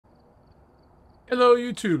Hello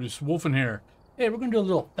YouTube, it's Wolfen here. Hey, we're going to do a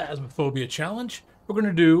little Phasmophobia challenge. We're going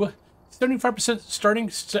to do 75% starting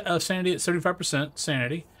sanity at 75%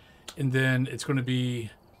 sanity. And then it's going to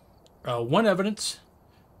be 1 evidence,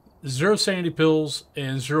 0 sanity pills,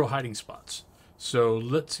 and 0 hiding spots. So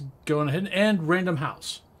let's go on ahead and random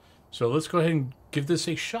house. So let's go ahead and give this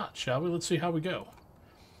a shot, shall we? Let's see how we go.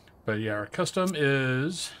 But yeah, our custom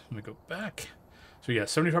is, let me go back. So yeah,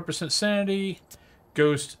 75% sanity.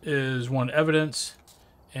 Ghost is 1 evidence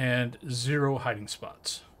and 0 hiding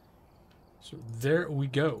spots. So there we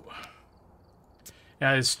go. And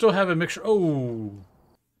I still have a mixture. Oh,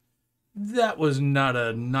 that was not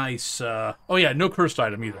a nice. Oh yeah, no cursed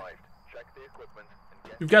item either.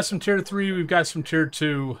 We've got some tier 3. We've got some tier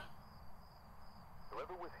 2.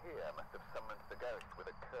 Whoever was here must have summoned the ghost with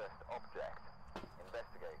a cursed object.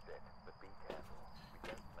 Investigate it, but be careful. We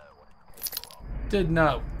don't know what it's capable of. Did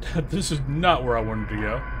not. This is not where I wanted to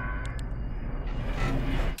go.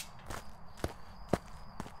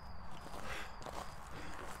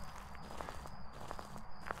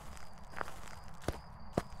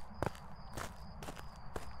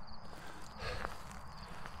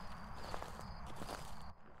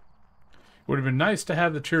 Would have been nice to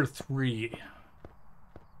have the tier 3.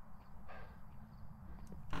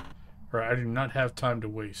 Right, I do not have time to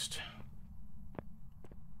waste.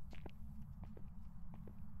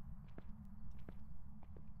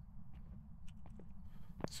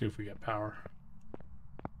 Let's see if we get power.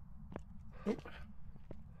 Nope.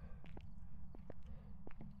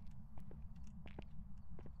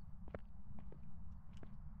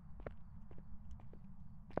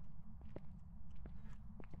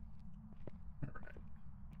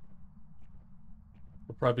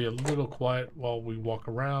 We'll probably be a little quiet while we walk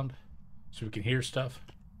around so we can hear stuff.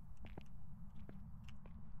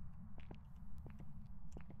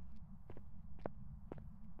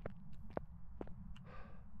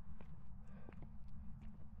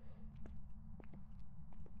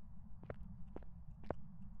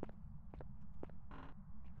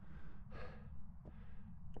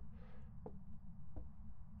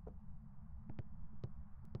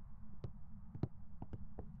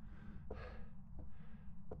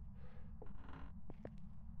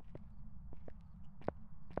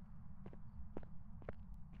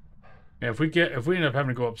 Yeah, if we end up having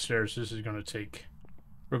to go upstairs, this is going to take.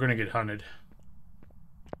 We're going to get hunted.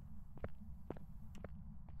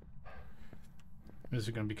 This is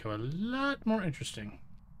going to become a lot more interesting.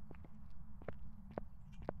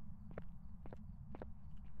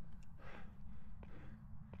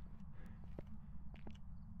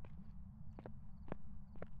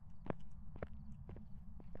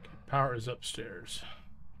 Okay, power is upstairs.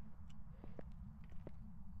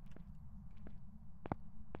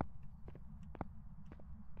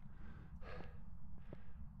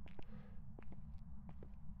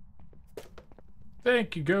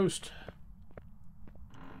 Thank you, Ghost.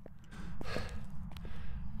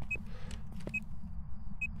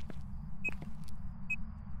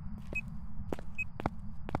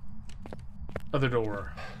 Other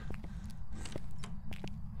door.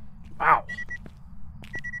 Wow.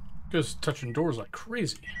 Just touching doors like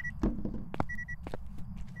crazy.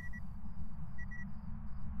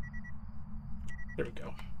 There we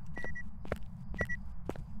go.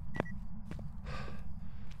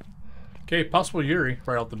 Okay, possible Yuri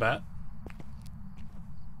right off the bat.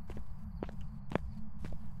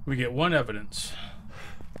 We get 1 evidence.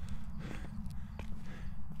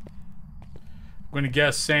 I'm going to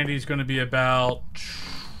guess Sandy's going to be about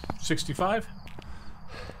 65.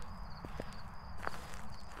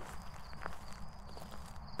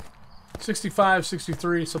 $65,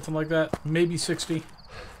 63, something like that. Maybe 60.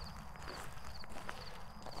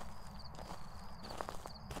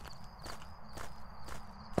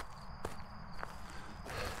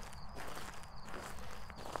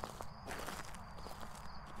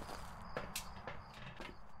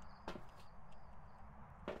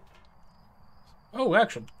 Oh,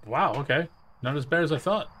 actually, wow, okay. Not as bad as I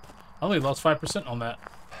thought. I only lost 5% on that.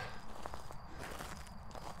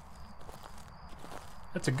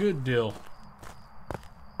 That's a good deal.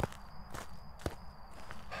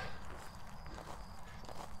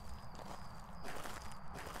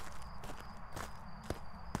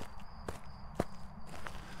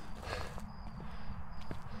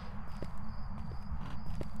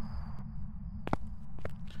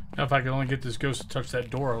 Now if I can only get this ghost to touch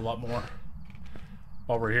that door a lot more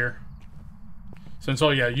while we're here. Since, oh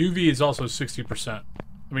yeah, UV is also 60%.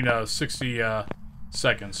 I mean, 60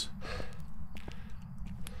 seconds.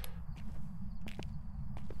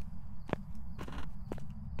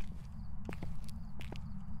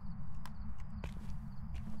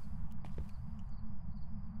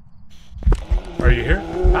 Are you here?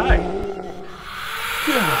 Hi.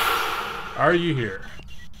 Are you here?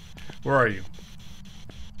 Where are you?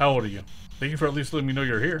 How old are you? Thank you for at least letting me know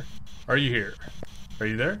you're here. Are you here? Are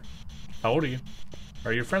you there? How old are you?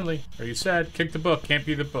 Are you friendly? Are you sad? Kick the book. Can't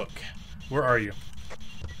be the book. Where are you?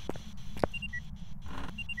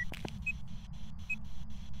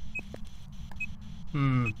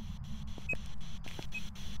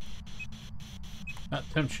 Not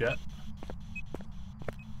temps yet.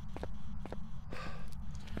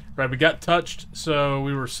 Right, we got touched, so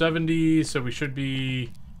we were 70, so we should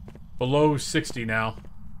be below 60 now.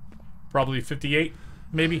 Probably 58,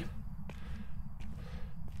 maybe.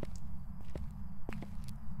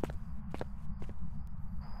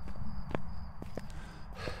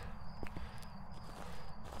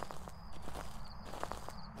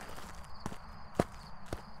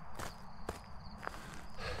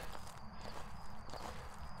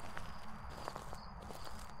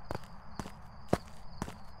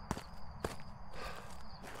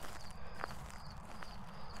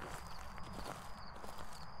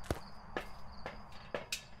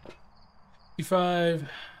 See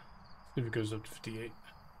if it goes up to 58,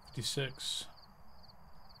 56.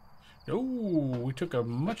 Oh, we took a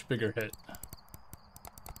much bigger hit.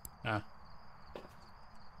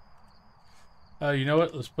 You know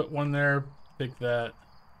what? Let's put one there. Take that.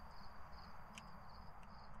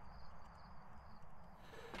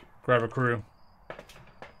 Grab a crew.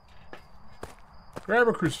 Grab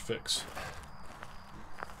a crucifix.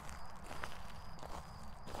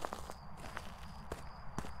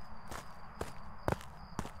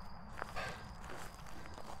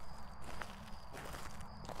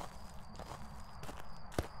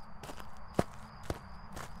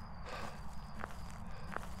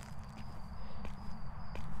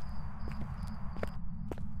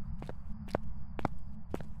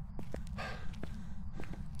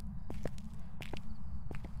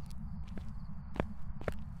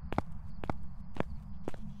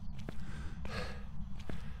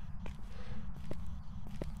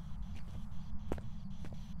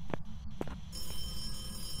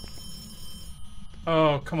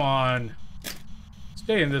 Oh, come on.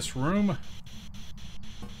 Stay in this room.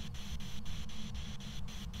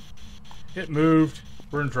 It moved.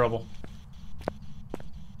 We're in trouble.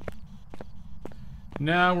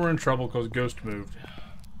 Now we're in trouble because Ghost moved.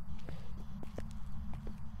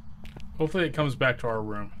 Hopefully it comes back to our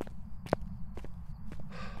room.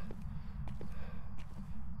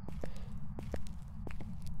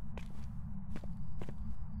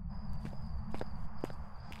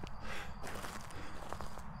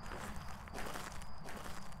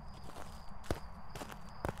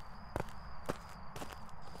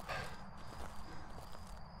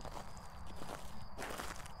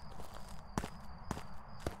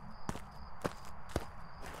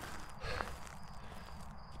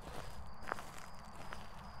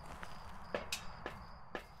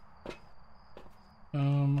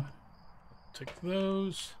 Take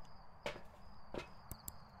those.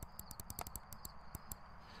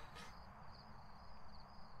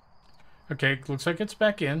 Okay, looks like it's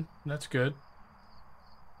back in. That's good.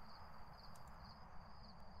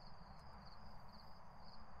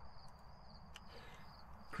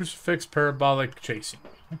 Crucifix, parabolic, chasing.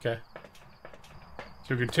 Okay.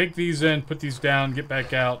 So we can take these in, put these down, get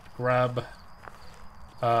back out, grab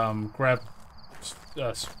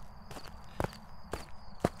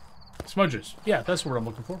smudges. Yeah, that's what I'm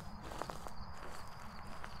looking for.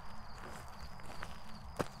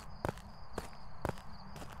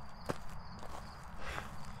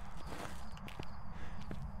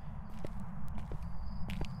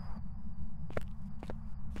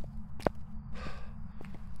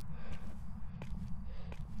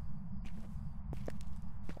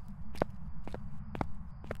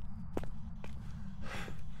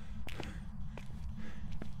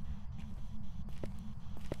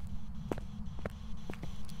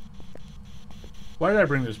 Why did I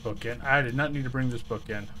bring this book in? I did not need to bring this book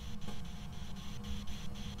in.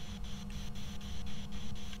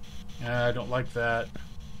 I don't like that.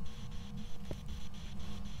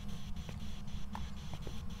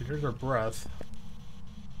 Here's our breath.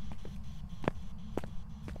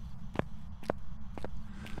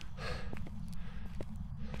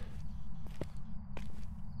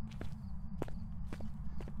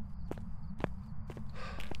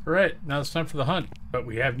 Alright, now it's time for the hunt, but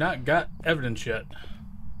we have not got evidence yet.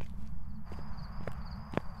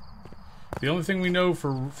 The only thing we know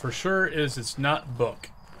for sure is it's not book.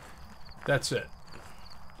 That's it.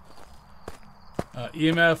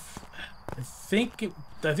 EMF, I think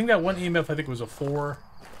that one EMF I think was a 4.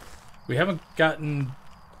 We haven't gotten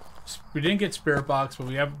We didn't get spirit box, but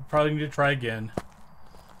we probably need to try again.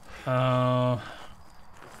 I'll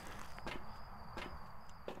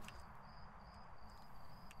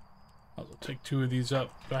take 2 of these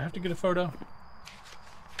up. Do I have to get a photo?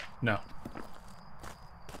 No.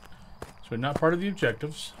 So not part of the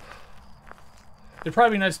objectives. It'd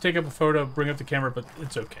probably be nice to take up a photo, bring up the camera, but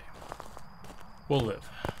it's okay. We'll live.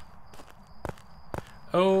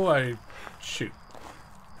 Oh, shoot.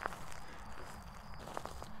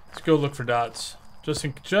 Let's go look for dots. Just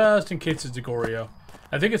in case it's a Goryo.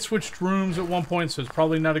 I think it switched rooms at one point, so it's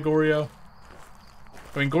probably not a Goryo.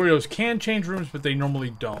 I mean, Goryos can change rooms, but they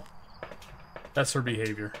normally don't. That's their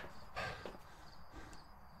behavior.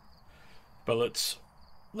 But let's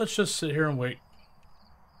just sit here and wait.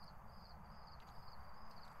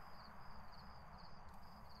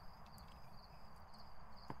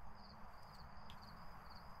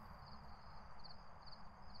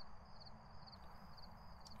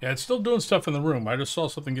 Yeah, it's still doing stuff in the room. I just saw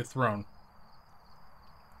something get thrown.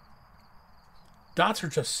 Dots are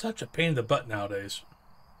just such a pain in the butt nowadays.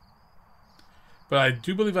 But I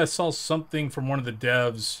do believe I saw something from one of the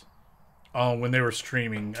devs when they were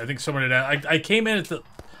streaming. I think someone had. I came at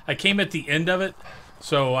the end of it,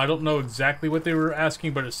 so I don't know exactly what they were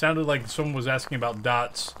asking, but it sounded like someone was asking about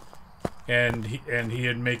dots, and he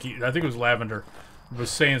had making. I think it was Lavender was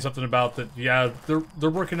saying something about that. Yeah, they're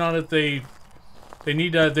working on it. They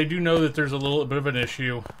do know that there's a little bit of an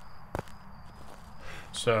issue.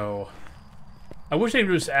 So I wish they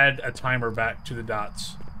would just add a timer back to the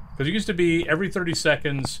dots. Because it used to be every 30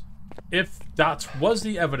 seconds, if dots was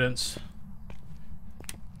the evidence,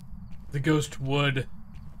 the ghost would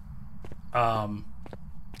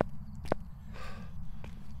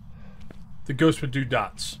do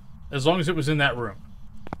dots. As long as it was in that room.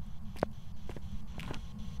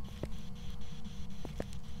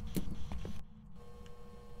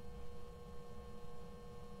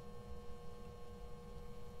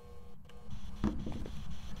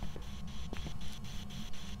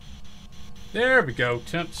 There we go,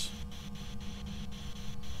 temps.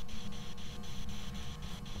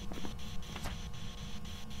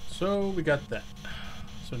 So we got that.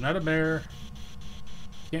 So not a mare.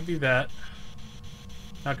 Can't be that.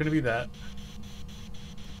 Not gonna be that.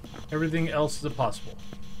 Everything else is impossible.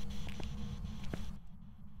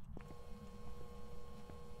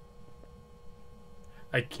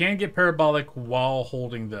 I can get parabolic while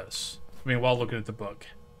holding this. I mean, while looking at the book.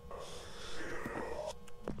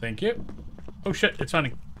 Thank you. Oh shit, it's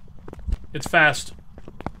hunting. It's fast.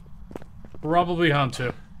 Probably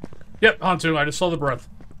Hantu. Yep, Hantu, I just saw the breath.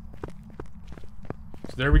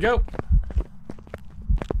 So there we go.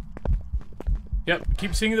 Yep,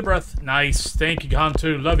 keep seeing the breath. Nice, thank you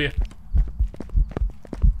Hantu, love you.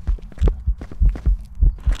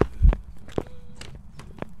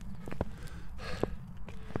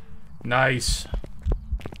 Nice.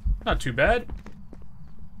 Not too bad.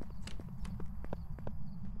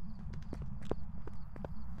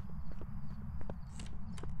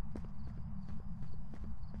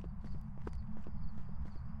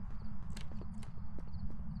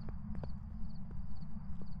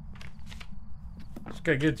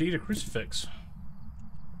 Gotta get it to eat a crucifix.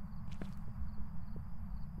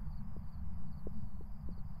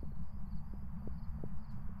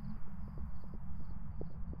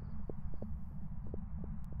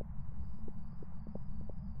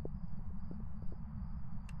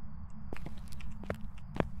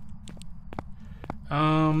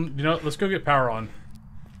 You know, let's go get power on.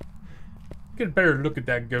 Get a better look at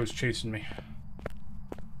that ghost chasing me.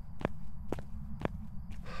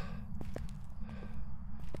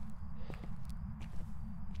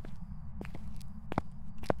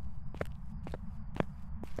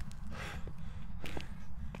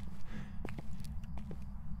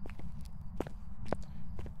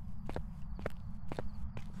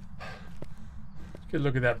 Good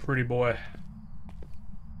look at that pretty boy.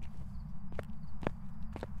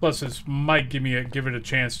 Plus, this might give it a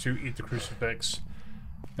chance to eat the crucifix,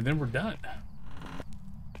 and then we're done.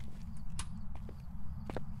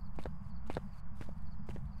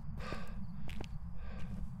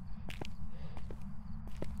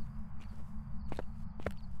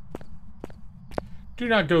 Do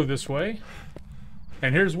not go this way,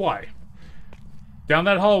 and here's why. Down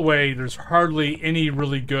that hallway, there's hardly any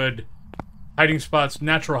really good hiding spots,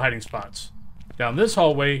 natural hiding spots. Down this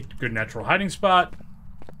hallway, good natural hiding spot.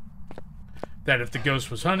 That if the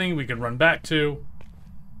ghost was hunting, we can run back to.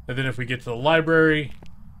 And then if we get to the library,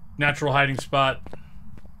 natural hiding spot.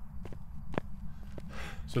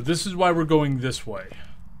 So this is why we're going this way.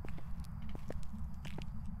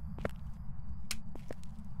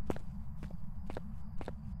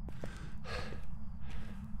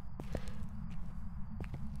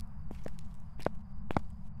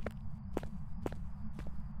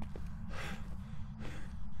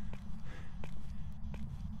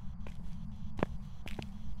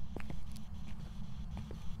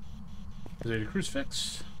 Is it a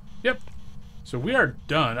crucifix? Yep. So we are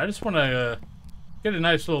done. I just want to get a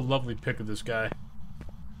nice little lovely pic of this guy.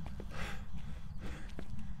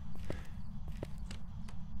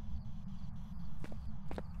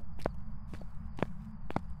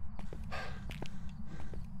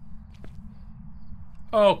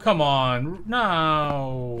 Oh, come on.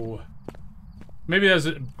 No. Maybe that's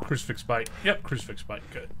a crucifix bite. Yep, crucifix bite.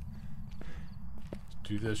 Good. Let's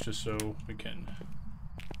do this just so we can...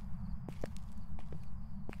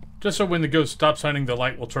 Just so when the ghost stops hunting, the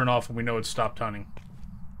light will turn off and we know it's stopped hunting.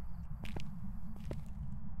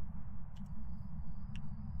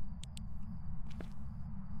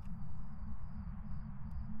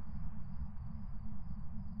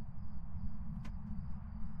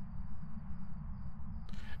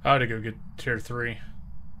 I ought to go get tier 3.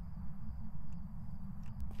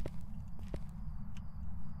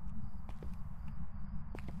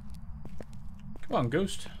 Come on,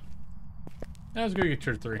 ghost. Now let's go get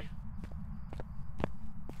tier 3.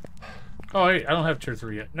 Oh, wait, I don't have tier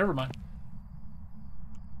 3 yet. Never mind.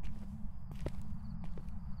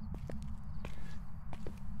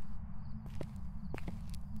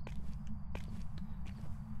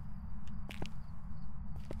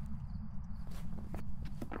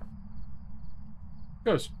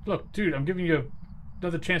 Ghost, look, dude, I'm giving you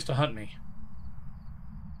another chance to hunt me.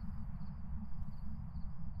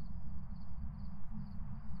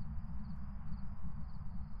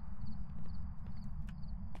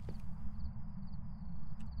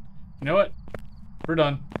 You know what? We're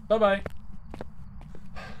done. Bye-bye.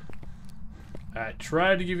 I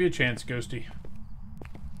tried to give you a chance, Ghosty.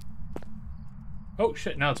 Oh,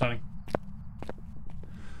 shit, now it's hunting.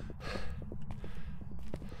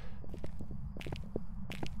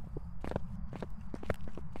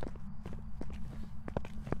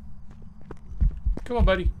 Come on,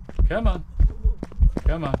 buddy. Come on.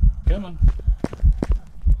 Come on. Come on.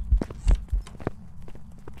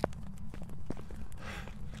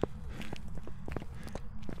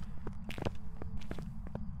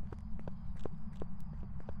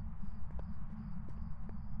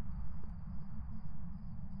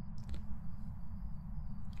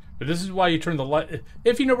 But this is why you turn the light.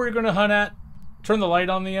 If you know where you're going to hunt at, turn the light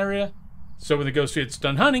on the area. So when the ghost gets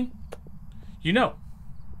done hunting, you know.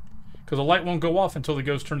 Because the light won't go off until the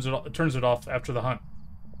ghost turns it off after the hunt.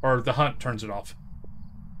 Or the hunt turns it off.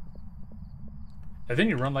 And then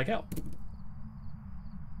you run like hell.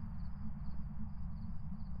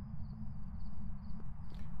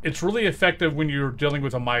 It's really effective when you're dealing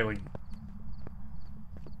with a myling.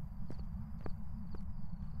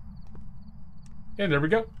 And there we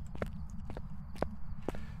go.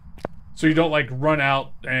 So you don't like run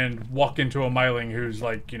out and walk into a myling who's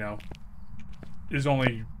like, you know, is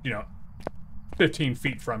only, you know, 15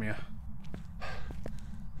 feet from you.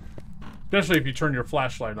 Especially if you turn your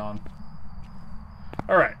flashlight on.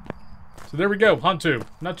 Alright. So there we go. Hunt 2.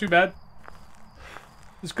 Not too bad.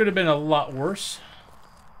 This could have been a lot worse.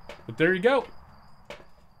 But there you go.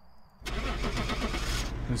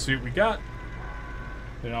 Let's see what we got.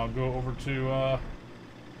 Then I'll go over to,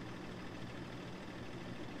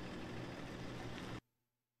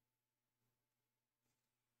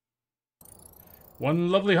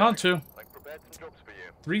 one lovely hunt 2.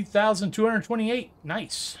 3,228.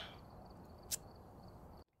 Nice.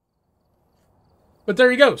 But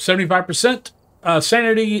there you go. 75%.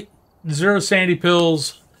 Sanity. 0 sanity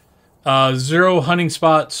pills. 0 hunting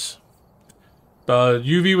spots.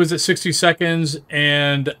 UV was at 60 seconds.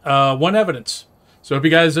 And 1 evidence. So hope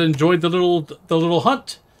you guys enjoyed the little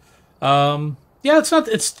hunt. Yeah,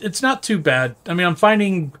 it's not too bad. I mean,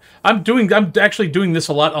 I'm actually doing this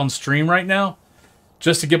a lot on stream right now,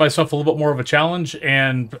 just to give myself a little bit more of a challenge.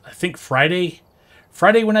 And I think Friday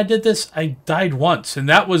when I did this, I died once, and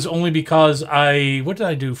that was only because what did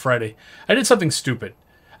I do Friday? I did something stupid.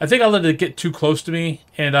 I think I let it get too close to me,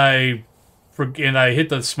 and I hit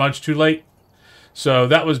the smudge too late. So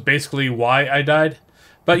that was basically why I died.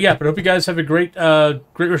 But yeah, I hope you guys have a great rest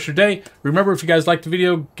of your day. Remember, if you guys liked the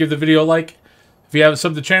video, give the video a like. If you haven't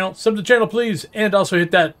subbed the channel, please, and also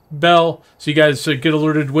hit that bell so you guys get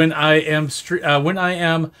alerted when I am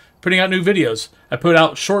putting out new videos. I put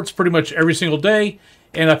out shorts pretty much every single day,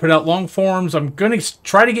 and I put out long forms. I'm going to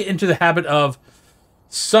try to get into the habit of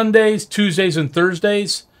Sundays, Tuesdays, and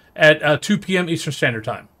Thursdays at 2 p.m. Eastern Standard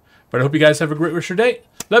Time. But I hope you guys have a great rest of your day.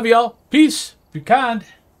 Love y'all. Peace. Be kind.